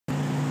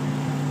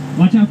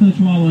Watch out for the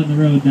chihuahua in the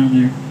road down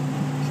there.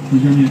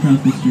 He's running across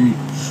the street.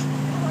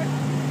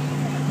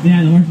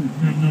 Yeah, the horse is...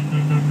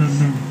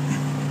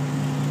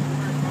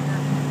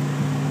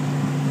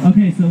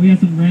 Okay, so we have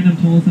some random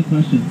Tolleson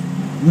questions.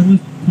 When was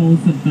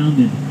Tolleson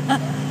founded?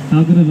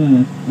 How good of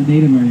a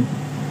native are you?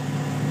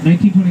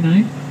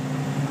 1929?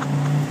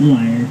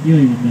 Liar. You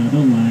don't even know.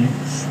 Don't lie.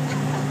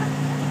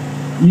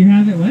 You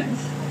have it what?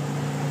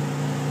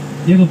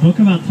 You have a book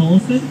about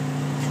Tolleson?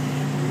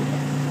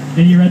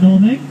 And you read the whole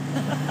thing?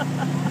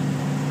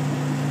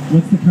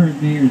 What's the current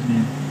mayor's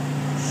name?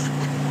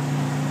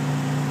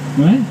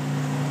 What?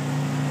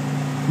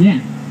 Yeah.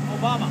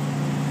 Obama.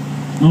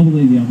 I'll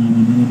believe you on that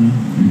one. I don't know.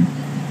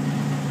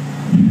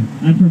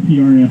 I'm from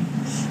Peoria.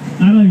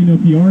 I don't even know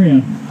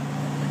Peoria.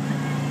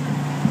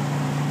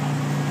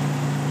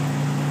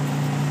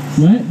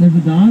 What? There's a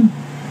dog?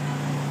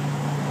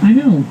 I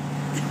know.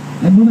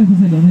 What am I supposed to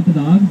say? Don't hit the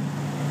dog?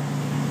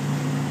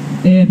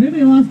 If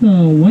anybody lost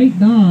a white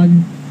dog,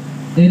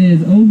 it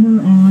is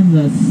over on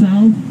the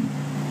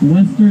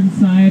southwestern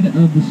side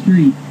of the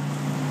street.